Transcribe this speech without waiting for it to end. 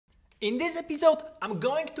In this episode, I'm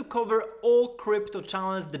going to cover all crypto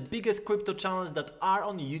channels, the biggest crypto channels that are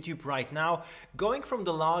on YouTube right now, going from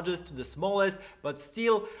the largest to the smallest, but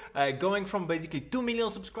still going from basically 2 million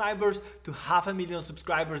subscribers to 500,000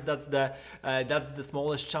 subscribers. That's the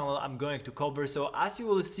smallest channel I'm going to cover. So as you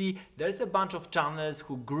will see, there's a bunch of channels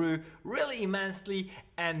who grew really immensely,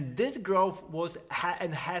 and this growth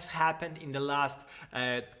has happened in the last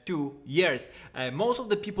 2 years. Most of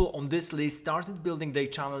the people on this list started building their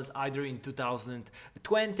channels either in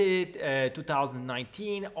 2020,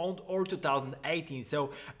 2019 or 2018,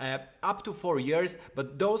 so up to 4 years,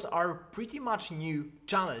 but those are pretty much new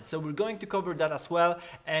channels. So we're going to cover that as well,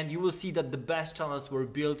 and you will see that the best channels were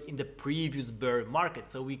built in the previous bear market.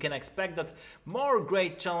 So we can expect that more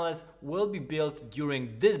great channels will be built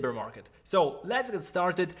during this bear market. So let's get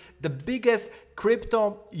started. The biggest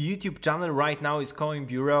crypto YouTube channel right now is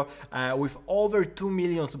CoinBureau with over 2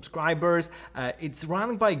 million subscribers. It's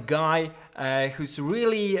run by a guy who's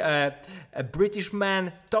really a British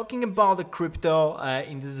man talking about the crypto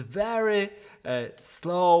in this very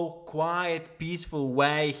slow, quiet, peaceful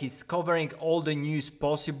way. He's covering all the news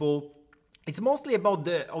possible. It's mostly about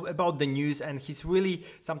the news, and he's really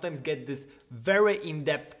sometimes get this very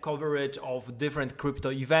in-depth coverage of different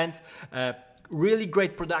crypto events. Really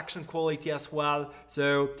great production quality as well.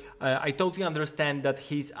 So I totally understand that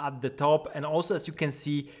he's at the top, and also as you can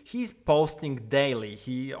see, he's posting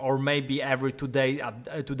daily. Or maybe every 2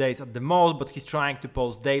 days at the most, but he's trying to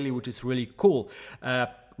post daily, which is really cool.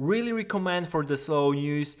 Really recommend for the slow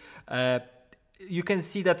news. You can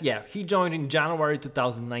see that, yeah, he joined in January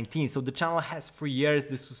 2019, so the channel has 3 years.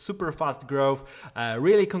 This is super fast growth.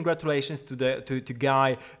 Really congratulations to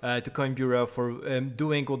guy, to CoinBureau for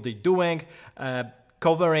doing what they're doing,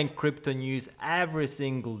 covering crypto news every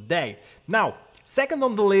single day. Now, second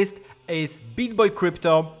on the list is Bitboy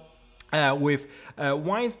Crypto. With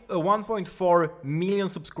 1.4 million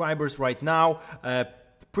subscribers right now,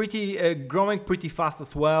 growing pretty fast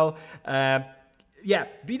as well. Yeah,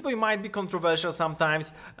 Bitboy might be controversial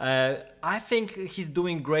sometimes. I think he's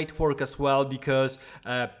doing great work as well, because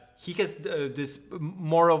he has this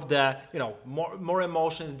more of the, more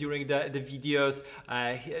emotions during the videos.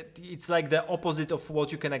 It's like the opposite of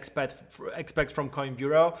what you can expect from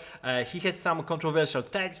CoinBureau. He has some controversial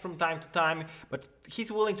tags from time to time, but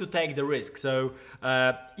he's willing to take the risk. So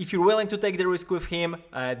if you're willing to take the risk with him,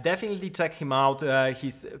 definitely check him out.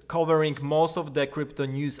 He's covering most of the crypto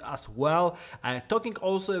news as well, talking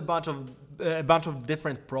also a bunch of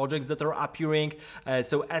different projects that are appearing.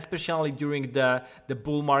 So especially during the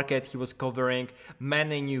bull market, he was covering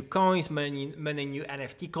many new coins, many new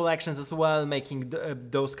NFT collections as well, making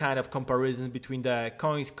those kind of comparisons between the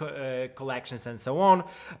coins collections and so on.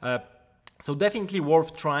 So definitely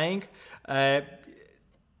worth trying.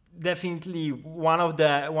 Definitely one of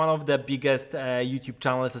the biggest YouTube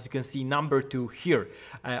channels, as you can see, number 2 here.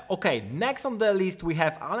 Okay, next on the list we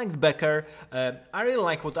have Becker. I really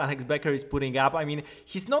like what Becker is putting up. I mean,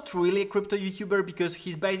 he's not really a crypto YouTuber, because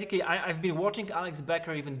he's basically, I've been watching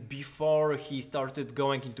Becker even before he started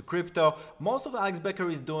going into crypto. Most of Becker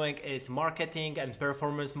is doing is marketing and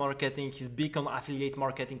performance marketing. He's big on affiliate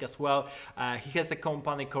marketing as well. He has a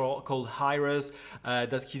company called Hyros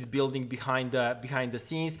that he's building behind the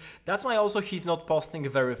scenes. That's why also he's not posting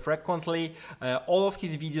very frequently. All of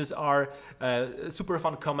his videos are super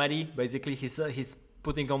fun comedy. Basically, he's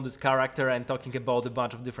putting on this character and talking about a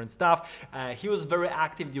bunch of different stuff. He was very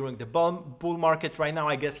active during the bull market. Right now,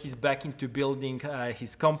 I guess he's back into building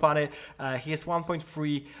his company. He has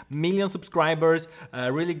 1.3 million subscribers.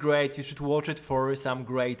 Really great. You should watch it for some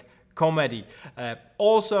great comedy.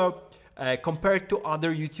 Also, compared to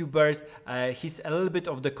other YouTubers, he's a little bit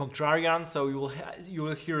of the contrarian, so you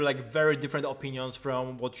will hear like very different opinions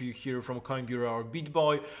from what you hear from CoinBureau or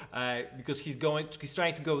Bitboy, because he's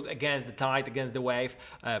trying to go against the tide, against the wave.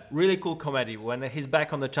 Really cool comedy. When he's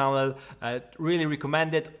back on the channel, really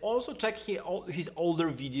recommend it. Also check his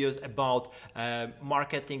older videos about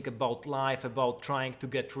marketing, about life, about trying to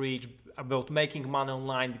get rich, about making money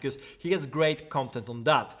online, because he has great content on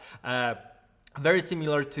that. Very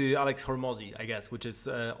similar to Alex Hormozi, I guess, which is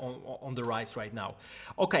on the rise right now.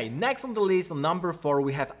 Okay, next on the list, on number 4,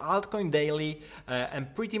 we have Altcoin Daily,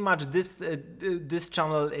 and pretty much this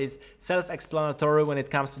channel is self-explanatory when it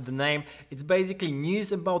comes to the name. It's basically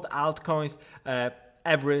news about altcoins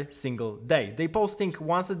every single day. They're posting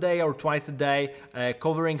once a day or twice a day,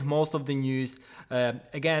 covering most of the news.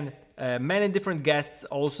 Again, many different guests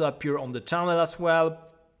also appear on the channel as well,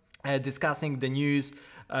 discussing the news.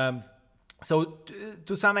 So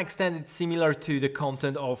to some extent it's similar to the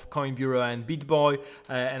content of CoinBureau and Bitboy,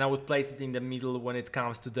 and I would place it in the middle when it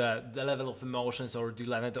comes to the level of emotions or the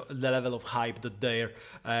level of hype that they're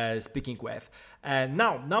speaking with.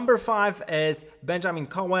 Now, number 5 is Benjamin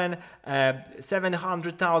Cohen,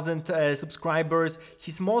 700,000 subscribers.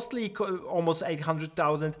 He's mostly almost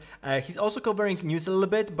 800,000. He's also covering news a little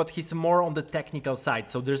bit, but he's more on the technical side.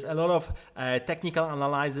 So there's a lot of technical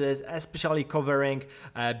analysis, especially covering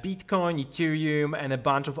Bitcoin, Ethereum, and a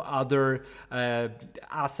bunch of other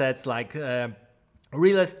assets like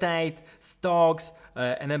real estate, stocks,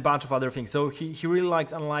 and a bunch of other things. So he really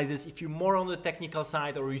likes analysis. If you're more on the technical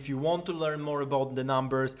side, or if you want to learn more about the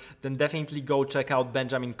numbers, then definitely go check out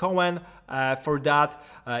Benjamin Cohen for that.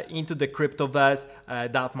 Into the cryptoverse,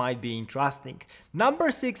 that might be interesting. Number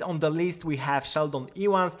 6 on the list, we have Sheldon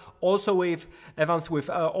Evans, also with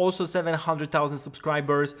also 700,000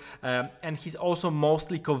 subscribers, and he's also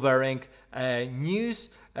mostly covering news,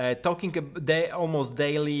 talking almost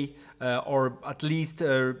daily, or at least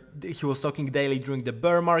he was talking daily during the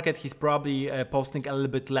bear market. He's probably posting a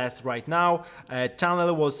little bit less right now.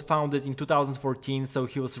 Channel was founded in 2014, so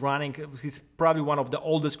he's probably one of the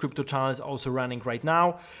oldest crypto channels also running right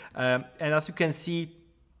now. And as you can see,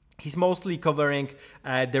 he's mostly covering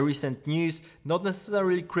the recent news, not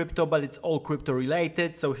necessarily crypto, but it's all crypto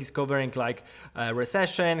related. So he's covering like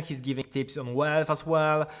recession, he's giving tips on wealth as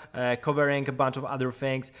well, covering a bunch of other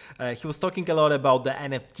things. He was talking a lot about the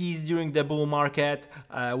NFTs during the bull market,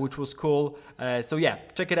 which was cool. So yeah,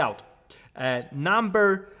 check it out.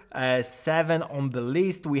 Number 7 on the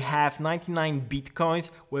list, we have 99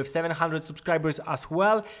 Bitcoins with 700 subscribers as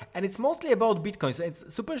well, and it's mostly about Bitcoins.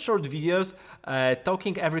 It's super short videos,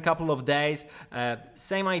 talking every couple of days.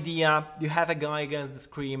 Same idea, you have a guy against the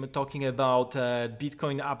screen talking about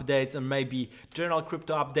Bitcoin updates and maybe general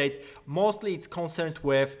crypto updates. Mostly it's concerned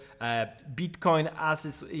with Bitcoin as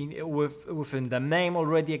is within the name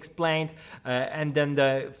already explained, and then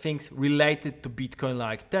the things related to Bitcoin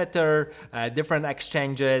like Tether, different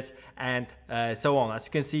exchanges, and so on. As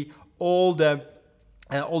you can see, all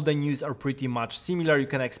the news are pretty much similar. You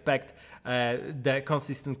can expect the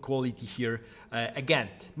consistent quality here. Again,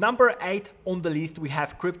 number 8 on the list, we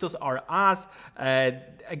have Cryptos Are Us.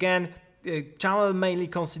 Again, channel mainly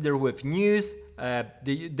considered with news,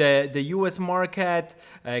 the US market,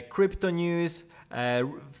 crypto news,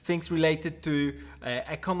 things related to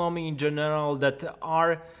economy in general that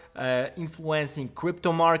are influencing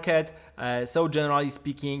crypto market. So generally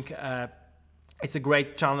speaking, it's a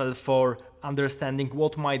great channel for understanding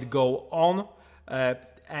what might go on,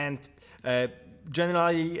 and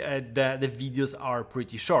generally the videos are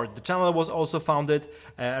pretty short. The channel was also founded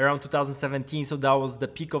around 2017, so that was the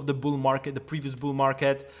peak of the bull market, the previous bull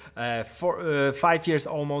market. 5 years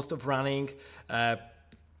almost of running.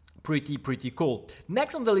 Pretty cool.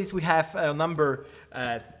 Next on the list, we have number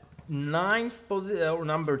 9th position or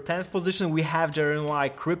number 10th position. We have Jeremiah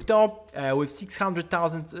Crypto with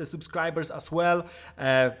 600,000 subscribers as well.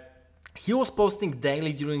 He was posting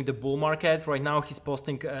daily during the bull market. Right now he's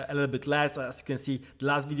posting a little bit less. As you can see, the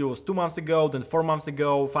last video was 2 months ago, then 4 months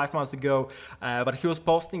ago, 5 months ago, but he was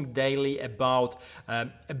posting daily about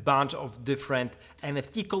a bunch of different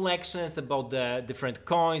NFT collections, about the different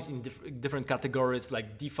coins in different categories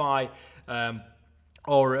like DeFi,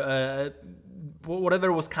 or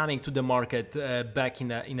whatever was coming to the market back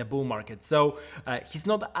in a bull market. So he's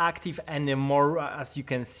not active anymore, as you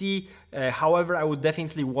can see. However, I would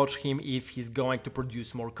definitely watch him if he's going to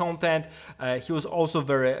produce more content. He was also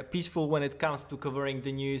very peaceful when it comes to covering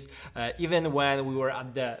the news, even when we were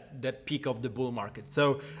at the peak of the bull market.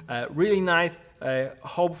 So really nice.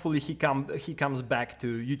 Hopefully he comes back to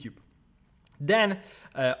YouTube. Then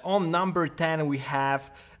on number 10 we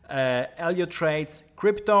have Elliot Trades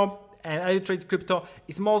Crypto. And Elliot Trades Crypto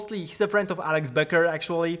is he's a friend of Alex Becker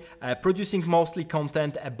actually, producing mostly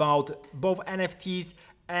content about both NFTs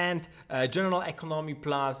and general economy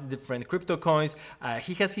plus different crypto coins.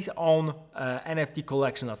 He has his own NFT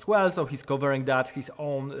collection as well, so he's covering that, his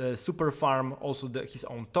own super farm, also his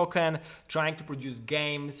own token, trying to produce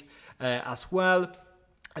games as well.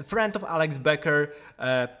 A friend of Alex Becker,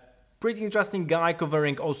 pretty interesting guy,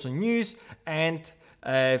 covering also news and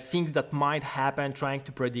things that might happen, trying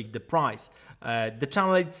to predict the price. The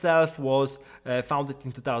channel itself was founded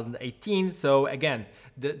in 2018, so again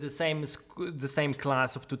the same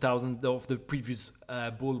class of the previous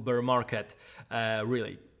bull bear market,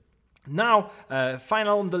 really. Now,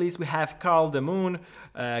 final on the list, we have Carl the Moon,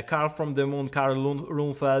 Carl from the Moon, Carl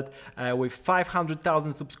Lundfeld, with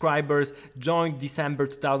 500,000 subscribers, joined December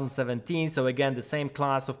 2017. So again, the same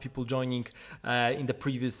class of people joining in the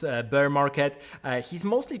previous bear market. He's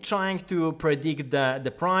mostly trying to predict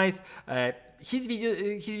the price. His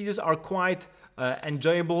videos are quite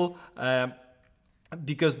enjoyable.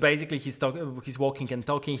 Because basically he's walking and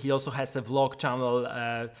talking. He also has a vlog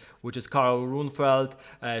channel, which is Carl Runfeld,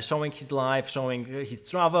 showing his life, showing his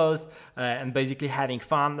travels, and basically having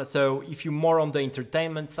fun. So if you're more on the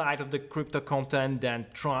entertainment side of the crypto content, then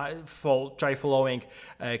try following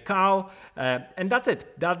Carl. And that's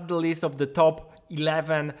it. That's the list of the top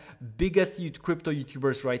 11 biggest crypto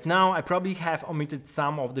YouTubers right now. I probably have omitted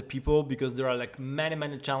some of the people because there are like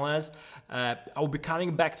many channels. I'll be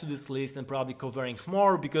coming back to this list and probably covering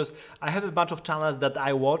more because I have a bunch of channels that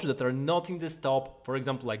I watch that are not in this top. For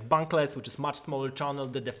example, like Bankless, which is much smaller channel.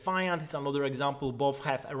 The Defiant is another example. Both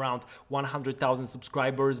have around 100,000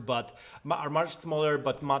 subscribers, but are much smaller,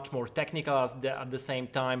 but much more technical at the same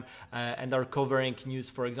time, and are covering news.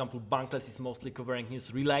 For example, Bankless is mostly covering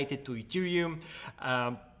news related to Ethereum.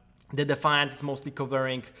 The Defiant is mostly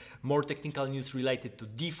covering more technical news related to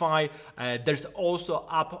DeFi. There's also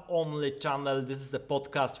Up Only channel. This is a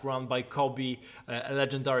podcast run by Kobe, a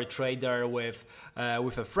legendary trader with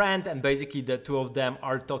a friend, and basically the two of them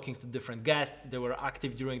are talking to different guests. They were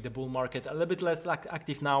active during the bull market, a little bit less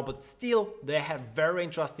active now, but still they have very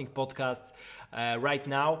interesting podcasts right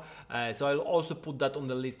now. So I'll also put that on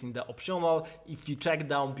the list in the optional. If you check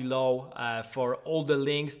down below for all the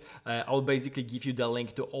links, I'll basically give you the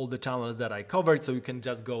link to all the channels that I covered, so you can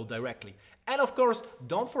just go directly. And of course,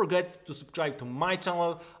 don't forget to subscribe to my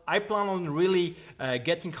channel. I plan on really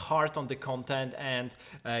getting hard on the content and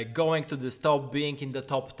going to the top, being in the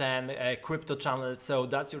top 10 crypto channels. So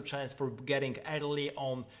that's your chance for getting early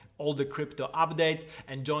on all the crypto updates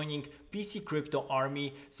and joining PC Crypto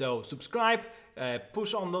Army. So subscribe,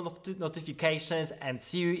 push on the notifications, and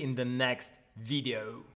see you in the next video.